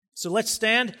So let's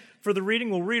stand for the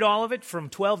reading. We'll read all of it from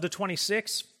 12 to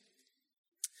 26,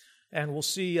 and we'll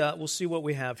see what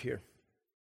we have here.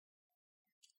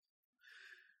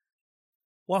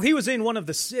 While he was in one of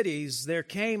the cities, there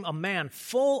came a man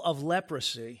full of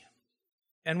leprosy.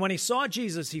 And when he saw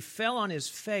Jesus, he fell on his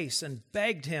face and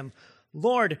begged him,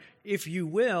 "Lord, if you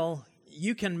will,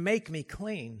 you can make me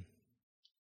clean."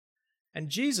 And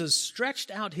Jesus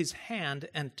stretched out his hand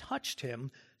and touched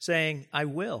him, saying, "I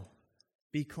will,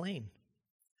 be clean."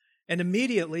 And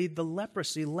immediately the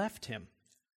leprosy left him.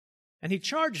 And he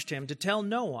charged him to tell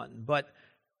no one, but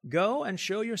go and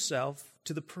show yourself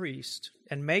to the priest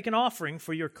and make an offering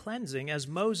for your cleansing as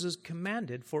Moses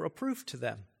commanded for a proof to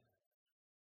them.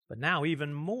 But now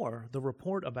even more the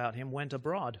report about him went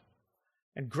abroad,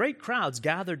 and great crowds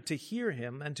gathered to hear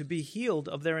him and to be healed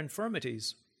of their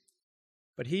infirmities.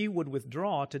 But he would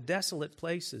withdraw to desolate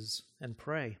places and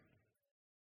pray.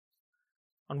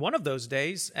 On one of those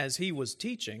days, as he was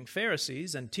teaching,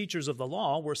 Pharisees and teachers of the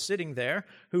law were sitting there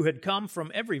who had come from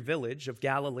every village of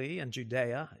Galilee and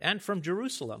Judea and from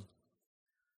Jerusalem.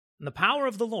 And the power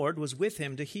of the Lord was with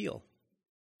him to heal.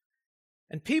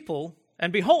 And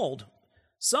behold,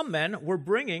 some men were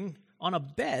bringing on a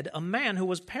bed a man who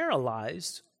was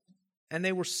paralyzed, and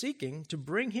they were seeking to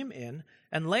bring him in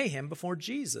and lay him before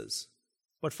Jesus.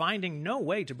 But finding no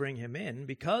way to bring him in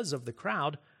because of the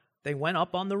crowd, they went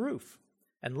up on the roof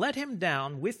and let him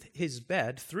down with his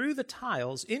bed through the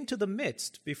tiles into the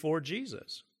midst before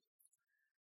Jesus.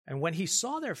 And when he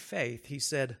saw their faith, he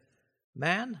said,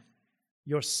 "Man,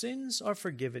 your sins are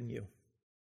forgiven you."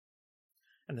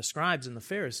 And the scribes and the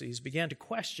Pharisees began to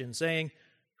question, saying,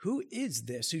 "Who is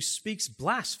this who speaks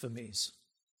blasphemies?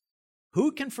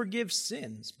 Who can forgive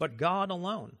sins but God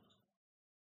alone?"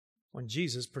 When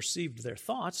Jesus perceived their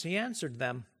thoughts, he answered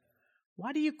them,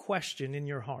 "Why do you question in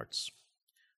your hearts?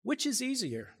 Which is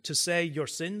easier, to say, 'Your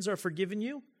sins are forgiven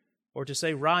you,' or to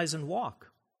say, 'Rise and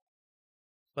walk'?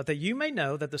 But that you may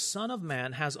know that the Son of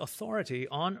Man has authority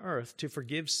on earth to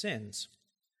forgive sins,"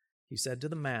 he said to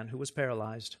the man who was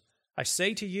paralyzed, "I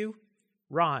say to you,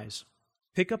 rise,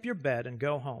 pick up your bed and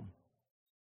go home."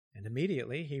 And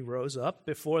immediately he rose up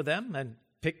before them and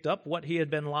picked up what he had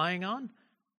been lying on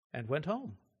and went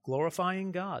home,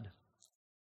 glorifying God.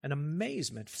 And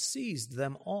amazement seized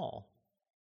them all.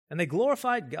 And they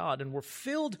glorified God and were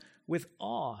filled with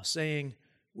awe, saying,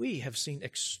 "We have seen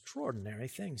extraordinary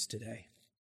things today."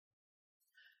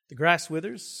 The grass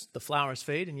withers, the flowers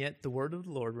fade, and yet the word of the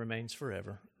Lord remains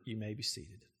forever. You may be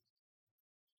seated.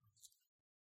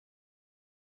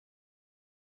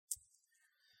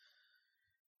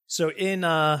 So in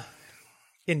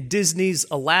Disney's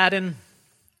Aladdin,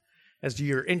 as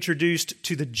you're introduced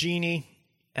to the genie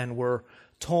and we're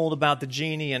told about the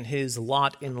genie and his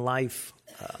lot in life,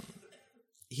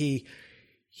 he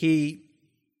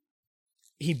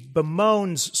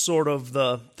bemoans sort of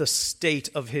the state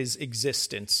of his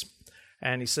existence.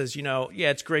 And he says,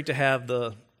 it's great to have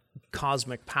the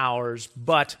cosmic powers,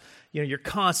 but, you're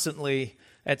constantly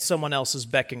at someone else's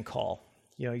beck and call.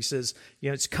 He says,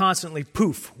 it's constantly,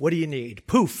 poof, what do you need?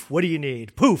 Poof, what do you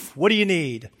need? Poof, what do you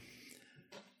need?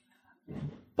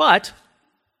 But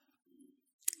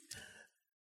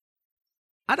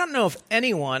I don't know if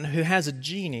anyone who has a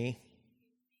genie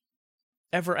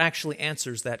ever actually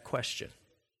answers that question.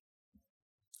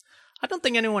 I don't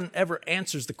think anyone ever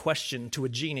answers the question to a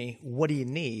genie, what do you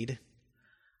need?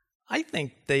 I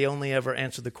think they only ever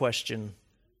answer the question,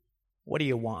 what do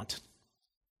you want?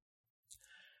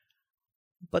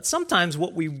 But sometimes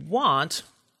what we want,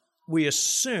 we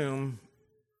assume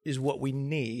is what we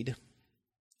need.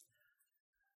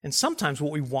 And sometimes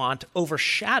what we want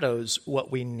overshadows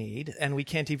what we need, and we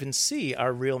can't even see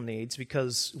our real needs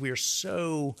because we are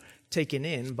so taken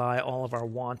in by all of our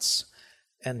wants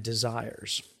and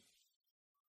desires.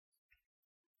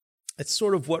 It's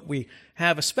sort of what we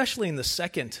have, especially in the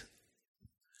second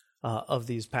of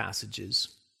these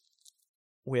passages.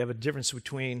 We have a difference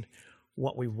between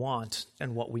what we want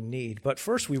and what we need. But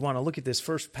first, we want to look at this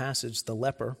first passage, the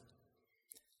leper,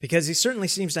 because he certainly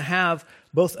seems to have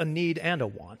both a need and a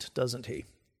want, doesn't he?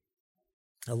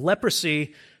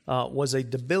 Leprosy was a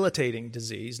debilitating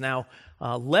disease. Now,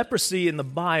 leprosy in the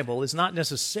Bible is not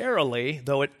necessarily,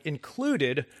 though it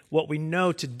included what we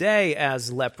know today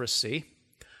as leprosy,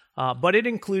 but it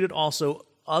included also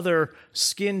other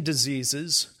skin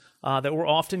diseases that were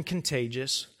often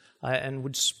contagious and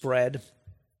would spread.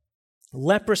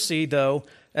 Leprosy, though,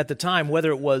 at the time,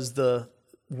 whether it was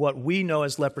what we know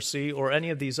as leprosy or any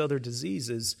of these other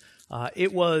diseases,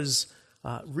 it was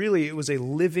a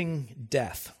living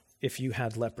death if you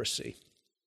had leprosy.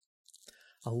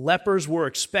 Lepers were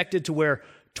expected to wear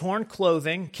torn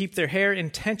clothing, keep their hair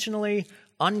intentionally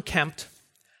unkempt,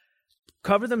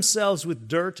 cover themselves with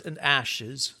dirt and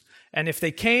ashes, and if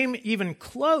they came even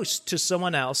close to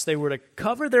someone else, they were to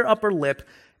cover their upper lip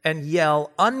and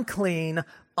yell, "Unclean,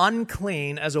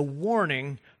 unclean," as a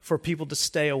warning for people to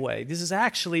stay away. This is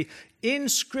actually in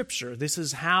Scripture. This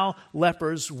is how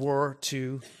lepers were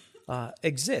to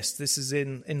exist. This is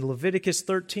in Leviticus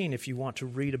 13 if you want to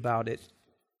read about it.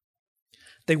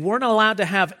 They weren't allowed to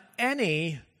have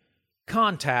any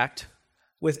contact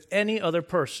with any other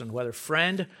person, whether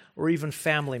friend or even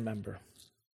family member.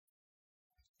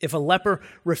 If a leper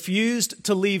refused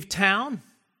to leave town,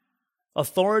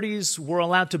 authorities were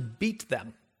allowed to beat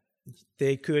them.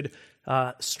 They could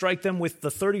strike them with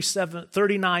the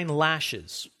 39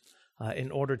 lashes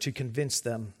in order to convince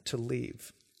them to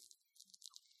leave.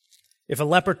 If a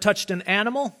leper touched an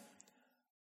animal,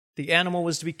 the animal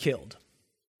was to be killed.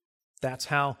 That's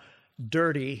how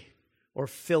dirty or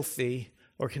filthy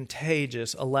or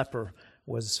contagious a leper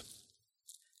was.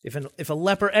 If a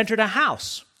leper entered a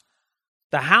house,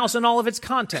 the house and all of its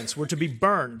contents were to be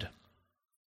burned.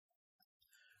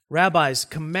 Rabbis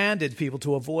commanded people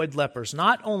to avoid lepers,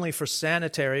 not only for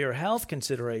sanitary or health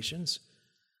considerations,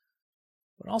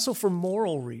 but also for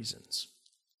moral reasons.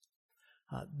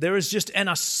 There is just an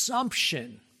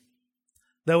assumption,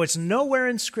 though it's nowhere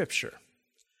in Scripture,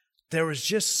 there was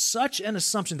just such an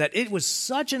assumption that it was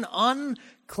such an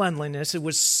uncleanliness, it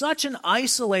was such an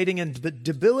isolating and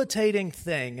debilitating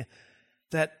thing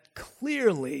that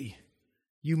clearly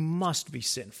you must be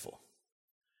sinful.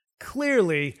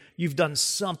 Clearly, you've done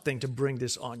something to bring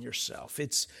this on yourself.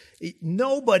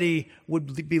 Nobody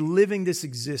would be living this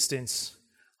existence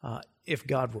if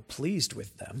God were pleased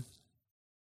with them.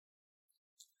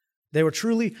 They were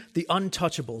truly the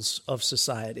untouchables of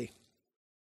society.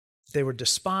 They were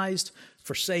despised,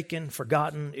 forsaken,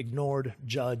 forgotten, ignored,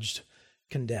 judged,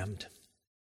 condemned.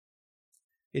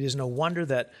 It is no wonder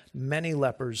that many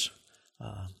lepers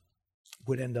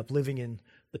would end up living in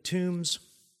the tombs,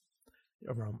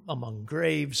 among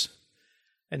graves,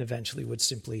 and eventually would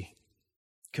simply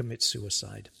commit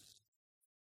suicide.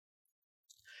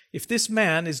 If this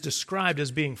man is described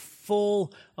as being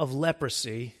full of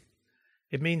leprosy,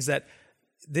 it means that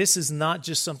this is not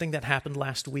just something that happened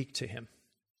last week to him,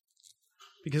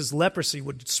 because leprosy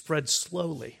would spread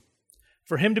slowly.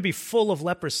 For him to be full of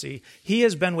leprosy, he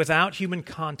has been without human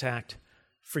contact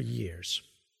for years.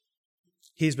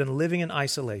 He's been living in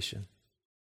isolation.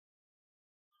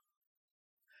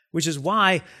 Which is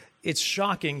why it's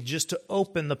shocking just to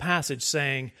open the passage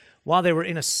saying, while they were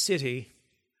in a city,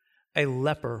 a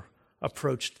leper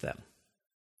approached them.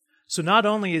 So not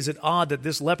only is it odd that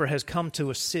this leper has come to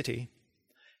a city,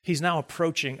 he's now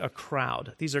approaching a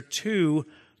crowd. These are two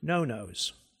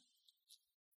no-nos.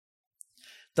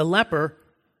 The leper,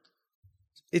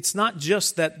 it's not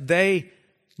just that they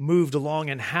moved along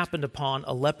and happened upon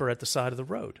a leper at the side of the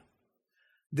road.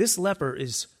 This leper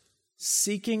is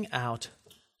seeking out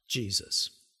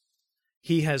Jesus.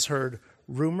 He has heard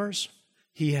rumors,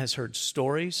 he has heard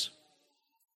stories,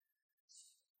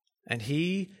 and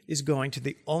he is going to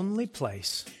the only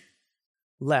place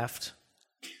left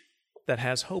that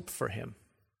has hope for him.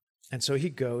 And so he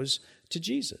goes to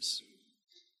Jesus.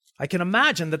 I can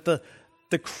imagine that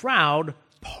the crowd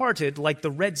parted like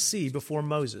the Red Sea before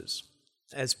Moses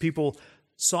as people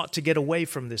sought to get away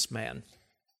from this man.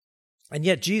 And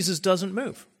yet Jesus doesn't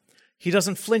move. He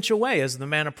doesn't flinch away as the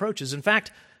man approaches. In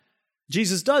fact,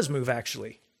 Jesus does move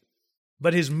actually,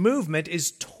 but his movement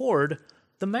is toward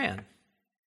the man.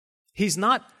 He's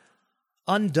not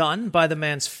undone by the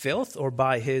man's filth or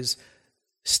by his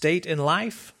state in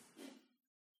life,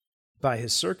 by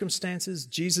his circumstances.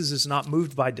 Jesus is not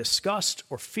moved by disgust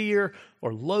or fear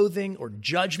or loathing or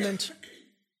judgment.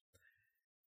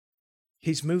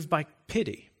 He's moved by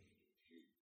pity.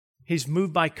 He's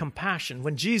moved by compassion.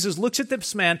 When Jesus looks at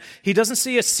this man, he doesn't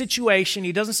see a situation,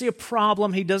 he doesn't see a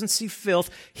problem, he doesn't see filth.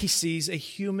 He sees a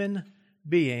human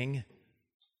being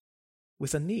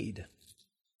with a need.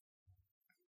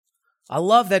 I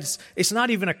love that it's not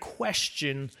even a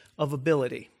question of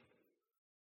ability.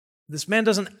 This man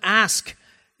doesn't ask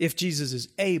if Jesus is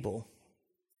able.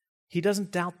 He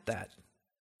doesn't doubt that.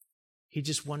 He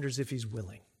just wonders if he's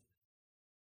willing.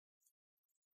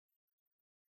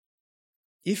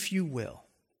 If you will,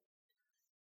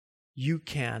 you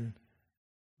can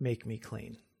make me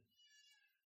clean.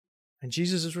 And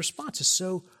Jesus' response is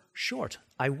so short.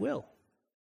 I will.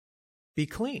 Be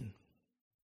clean.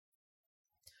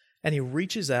 And he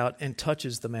reaches out and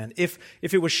touches the man. If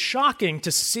it was shocking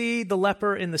to see the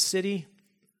leper in the city,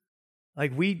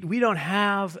 like we don't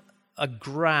have a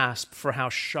grasp for how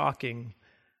shocking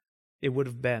it would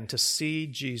have been to see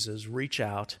Jesus reach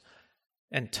out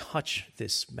and touch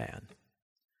this man.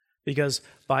 Because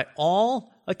by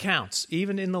all accounts,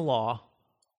 even in the law,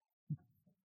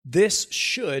 this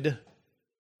should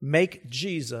make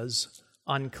Jesus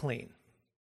unclean.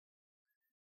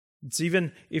 It's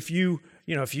even if you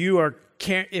are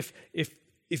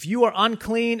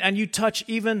unclean and you touch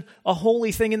even a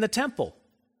holy thing in the temple,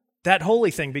 that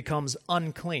holy thing becomes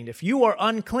unclean. If you are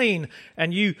unclean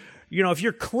and if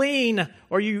you're clean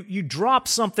or you drop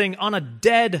something on a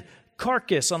dead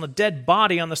carcass, on a dead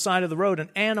body on the side of the road, an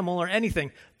animal or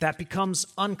anything, that becomes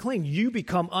unclean. You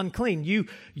become unclean.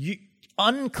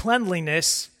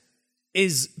 Uncleanliness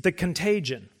is the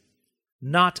contagion,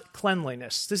 not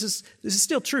cleanliness. This is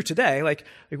still true today. Like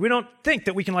we don't think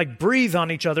that we can breathe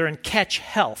on each other and catch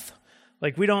health.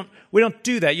 We don't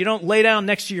do that. You don't lay down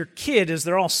next to your kid as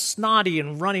they're all snotty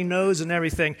and runny nose and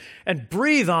everything and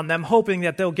breathe on them hoping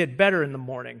that they'll get better in the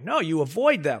morning. No, you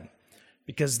avoid them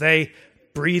because they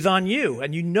breathe on you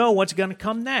and you know what's going to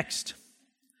come next.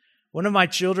 One of my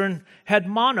children had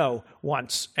mono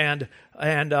once and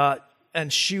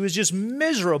she was just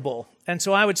miserable. And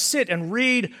so I would sit and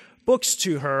read books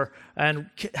to her and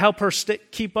help her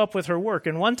keep up with her work.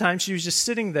 And one time she was just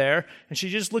sitting there and she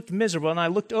just looked miserable. And I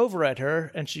looked over at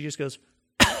her and she just goes,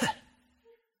 I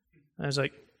was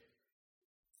like,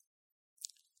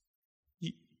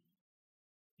 you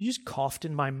just coughed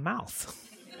in my mouth.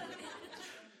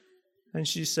 And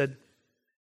she said,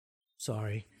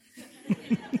 sorry.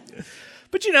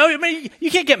 But you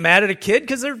can't get mad at a kid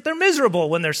because they're miserable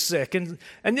when they're sick. And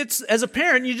it's, as a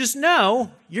parent, you just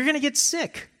know you're going to get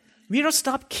sick. You don't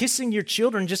stop kissing your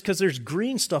children just because there's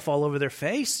green stuff all over their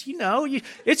face.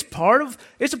 It's a part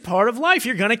of life.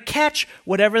 You're going to catch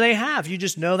whatever they have. You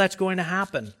just know that's going to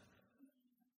happen.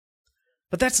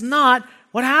 But that's not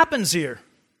what happens here.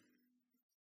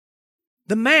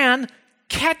 The man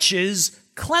catches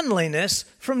cleanliness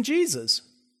from Jesus.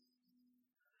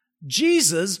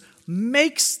 Jesus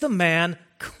makes the man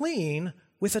clean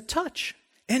with a touch,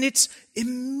 and it's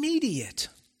immediate.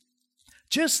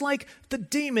 Just like the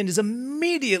demon is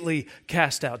immediately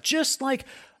cast out, just like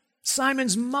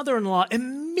Simon's mother-in-law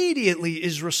immediately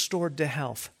is restored to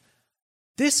health,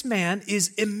 this man is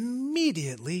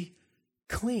immediately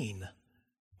clean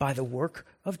by the work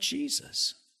of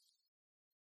Jesus.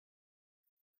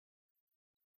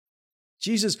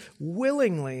 Jesus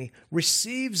willingly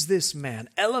receives this man,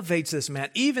 elevates this man,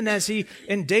 even as he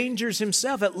endangers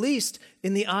himself, at least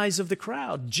in the eyes of the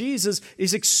crowd. Jesus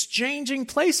is exchanging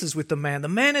places with the man. The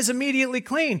man is immediately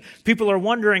clean. People are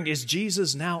wondering, is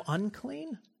Jesus now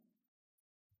unclean?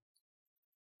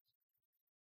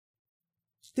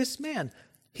 This man,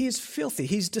 he is filthy.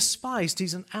 He's despised.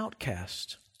 He's an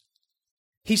outcast.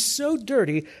 He's so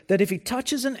dirty that if he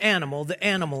touches an animal, the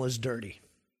animal is dirty.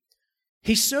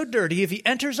 He's so dirty, if he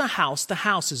enters a house, the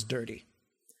house is dirty.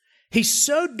 He's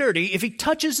so dirty, if he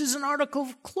touches an article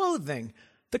of clothing,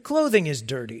 the clothing is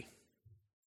dirty.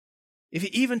 If he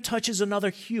even touches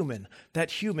another human,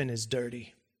 that human is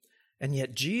dirty. And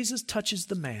yet Jesus touches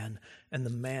the man, and the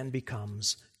man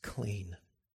becomes clean.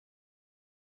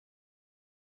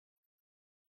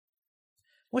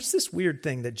 What's this weird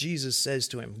thing that Jesus says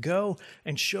to him? Go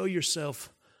and show yourself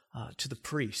to the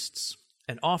priests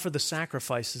and offer the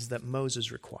sacrifices that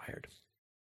Moses required.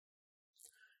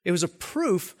 It was a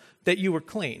proof that you were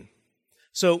clean.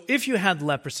 So if you had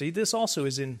leprosy, this also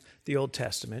is in the Old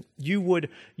Testament, you would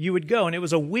go, and it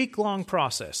was a week-long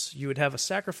process. You would have a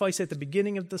sacrifice at the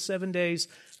beginning of the 7 days,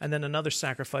 and then another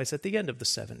sacrifice at the end of the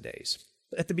 7 days.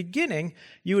 At the beginning,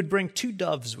 you would bring 2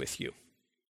 doves with you.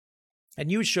 And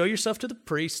you would show yourself to the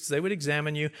priests. They would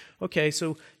examine you. Okay,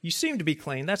 so you seem to be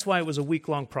clean. That's why it was a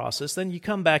week-long process. Then you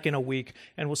come back in a week,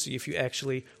 and we'll see if you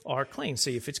actually are clean,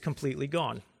 see if it's completely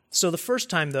gone. So the first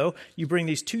time, though, you bring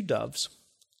these 2 doves,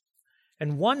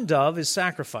 and one dove is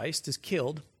sacrificed, is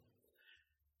killed,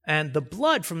 and the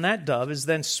blood from that dove is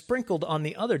then sprinkled on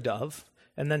the other dove,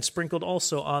 and then sprinkled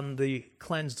also on the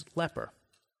cleansed leper.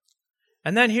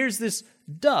 And then here's this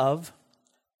dove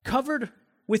covered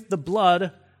with the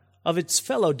blood of its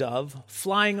fellow dove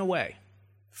flying away,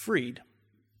 freed.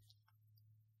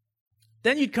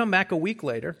 Then you'd come back a week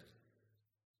later,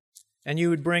 and you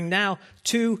would bring now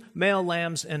 2 male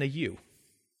lambs and a ewe.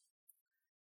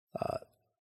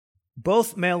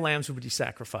 Both male lambs would be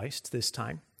sacrificed this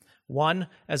time, one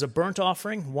as a burnt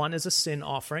offering, one as a sin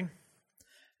offering.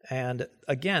 And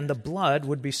again, the blood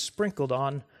would be sprinkled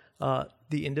on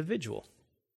the individual.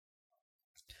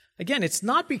 Again, it's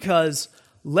not because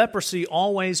leprosy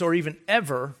always or even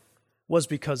ever was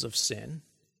because of sin,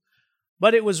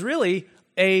 but it was really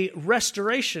a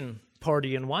restoration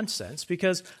party in one sense,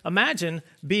 because imagine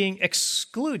being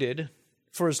excluded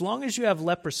for as long as you have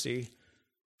leprosy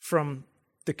from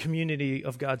the community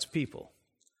of God's people.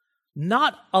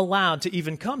 Not allowed to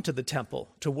even come to the temple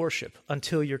to worship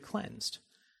until you're cleansed.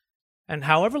 And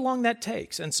however long that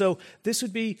takes. And so this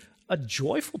would be a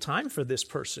joyful time for this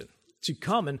person to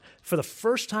come, and for the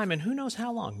first time in who knows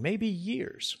how long, maybe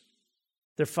years,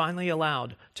 they're finally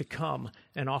allowed to come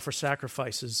and offer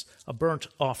sacrifices, a burnt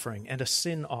offering and a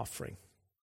sin offering.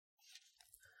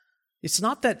 It's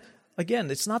not that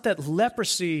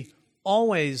leprosy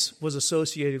always was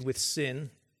associated with sin.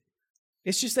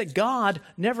 It's just that God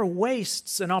never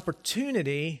wastes an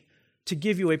opportunity to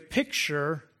give you a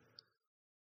picture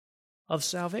of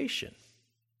salvation.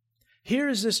 Here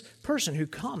is this person who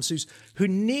comes, who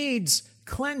needs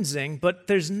cleansing, but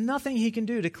there's nothing he can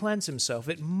do to cleanse himself.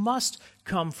 It must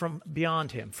come from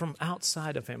beyond him, from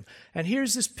outside of him. And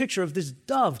here's this picture of this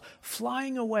dove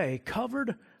flying away,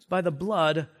 covered by the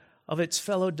blood of its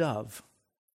fellow dove.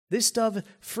 This dove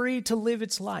free to live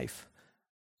its life.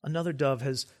 Another dove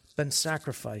has been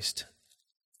sacrificed.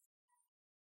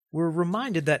 We're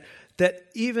reminded that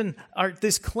even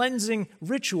this cleansing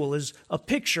ritual is a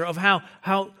picture of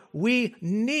how we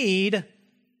need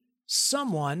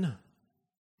someone's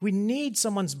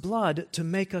blood to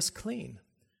make us clean.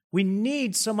 We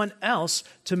need someone else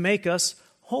to make us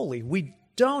holy. We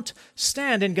don't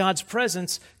stand in God's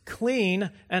presence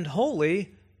clean and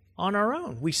holy on our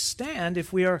own. We stand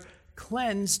if we are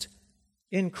cleansed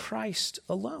in Christ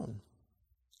alone.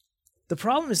 The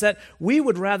problem is that we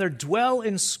would rather dwell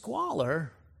in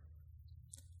squalor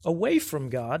away from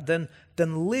God than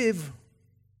live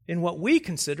in what we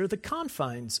consider the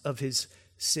confines of His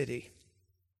city.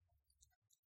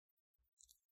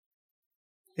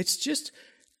 It's just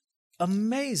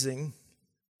amazing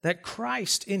that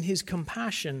Christ, in His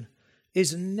compassion,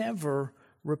 is never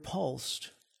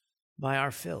repulsed by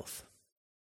our filth.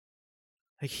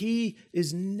 Like, He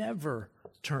is never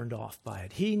turned off by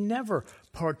it. He never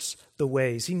parts the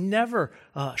ways. He never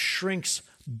shrinks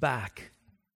back.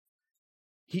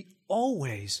 He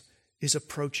always is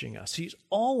approaching us. He's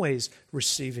always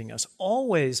receiving us,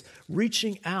 always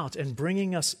reaching out and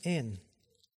bringing us in.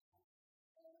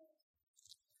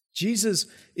 Jesus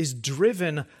is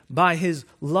driven by His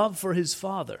love for His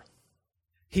Father.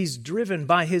 He's driven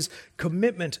by His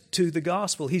commitment to the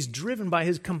gospel. He's driven by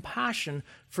His compassion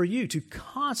for you to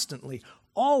constantly,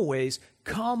 always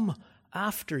come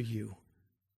after you,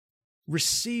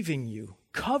 receiving you,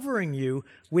 covering you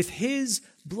with His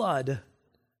blood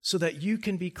so that you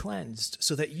can be cleansed,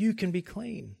 so that you can be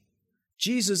clean.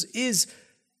 Jesus is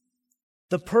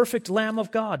the perfect Lamb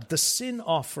of God, the sin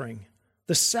offering,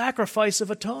 the sacrifice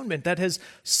of atonement that has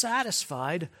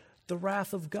satisfied the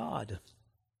wrath of God.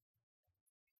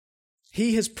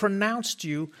 He has pronounced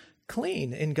you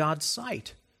clean in God's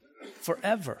sight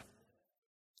forever.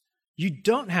 You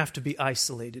don't have to be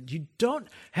isolated. You don't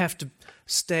have to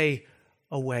stay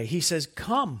away. He says,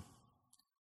 come.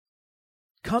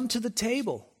 Come to the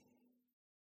table.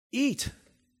 Eat.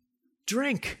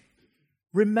 Drink.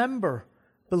 Remember.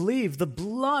 Believe. The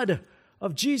blood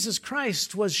of Jesus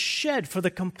Christ was shed for the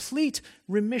complete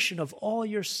remission of all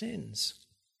your sins.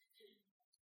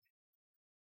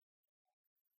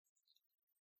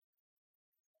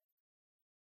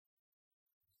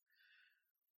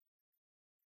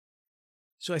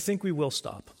 So I think we will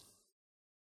stop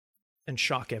and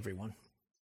shock everyone.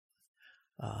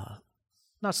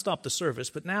 Not stop the service,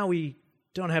 but now we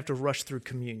don't have to rush through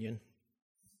communion.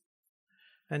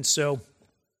 And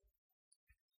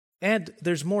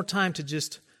there's more time to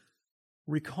just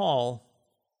recall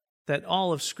that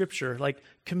all of Scripture, like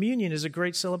communion, is a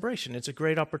great celebration. It's a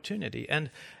great opportunity.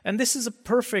 And this is a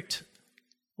perfect,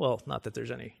 well, not that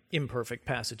there's any imperfect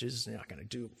passages. You're not going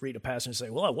to read a passage and say,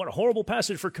 well, what a horrible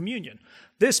passage for communion.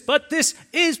 But this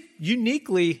is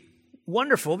uniquely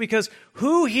wonderful because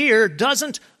who here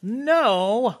doesn't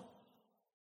know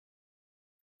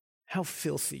how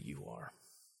filthy you are?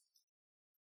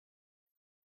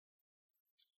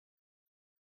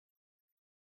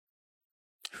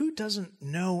 Who doesn't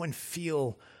know and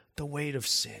feel the weight of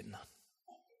sin?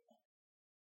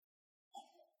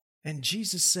 And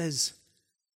Jesus says,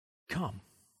 come.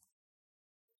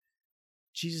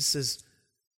 Jesus says,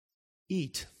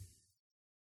 eat.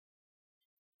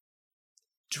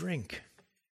 Drink.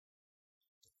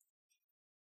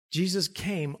 Jesus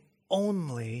came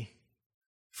only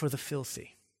for the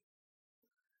filthy.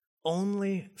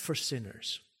 Only for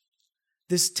sinners.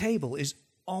 This table is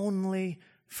only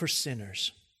for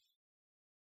sinners.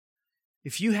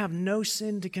 If you have no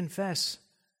sin to confess,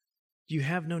 you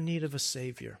have no need of a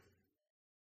Savior.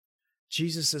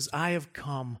 Jesus says, I have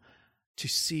come to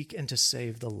seek and to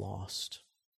save the lost.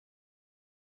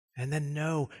 And then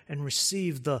know and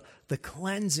receive the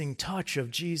cleansing touch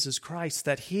of Jesus Christ,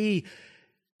 that He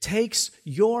takes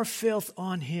your filth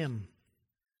on Him,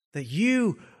 that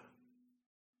you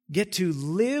get to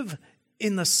live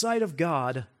in the sight of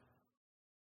God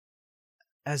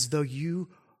as though you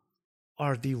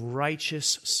are the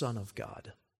righteous Son of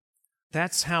God.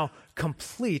 That's how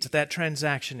complete that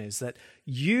transaction is, that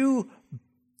you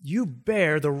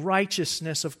bear the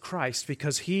righteousness of Christ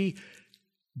because He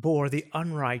bore the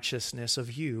unrighteousness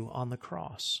of you on the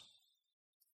cross.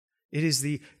 It is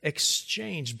the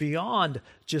exchange beyond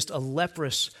just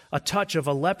a touch of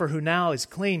a leper who now is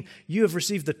clean. You have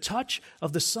received the touch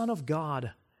of the Son of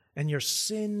God, and your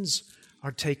sins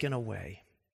are taken away.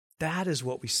 That is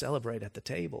what we celebrate at the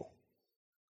table.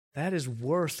 That is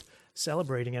worth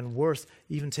celebrating and worth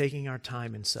even taking our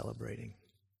time in celebrating.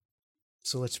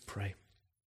 So let's pray.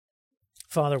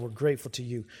 Father, we're grateful to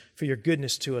You for Your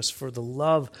goodness to us, for the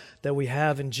love that we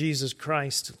have in Jesus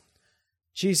Christ.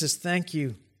 Jesus, thank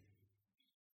You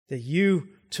that You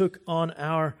took on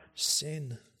our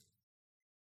sin.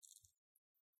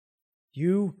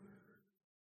 You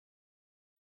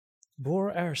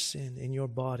bore our sin in Your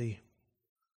body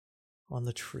on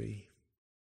the tree.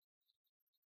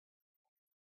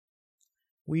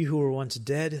 We who were once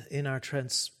dead in our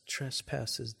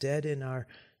trespasses, dead in our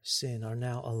sin, are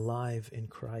now alive in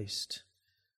Christ.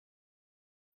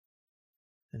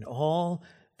 And all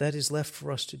that is left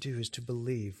for us to do is to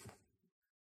believe,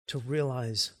 to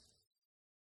realize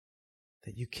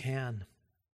that You can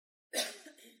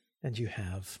and You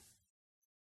have.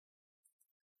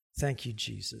 Thank You,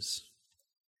 Jesus.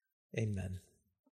 Amen.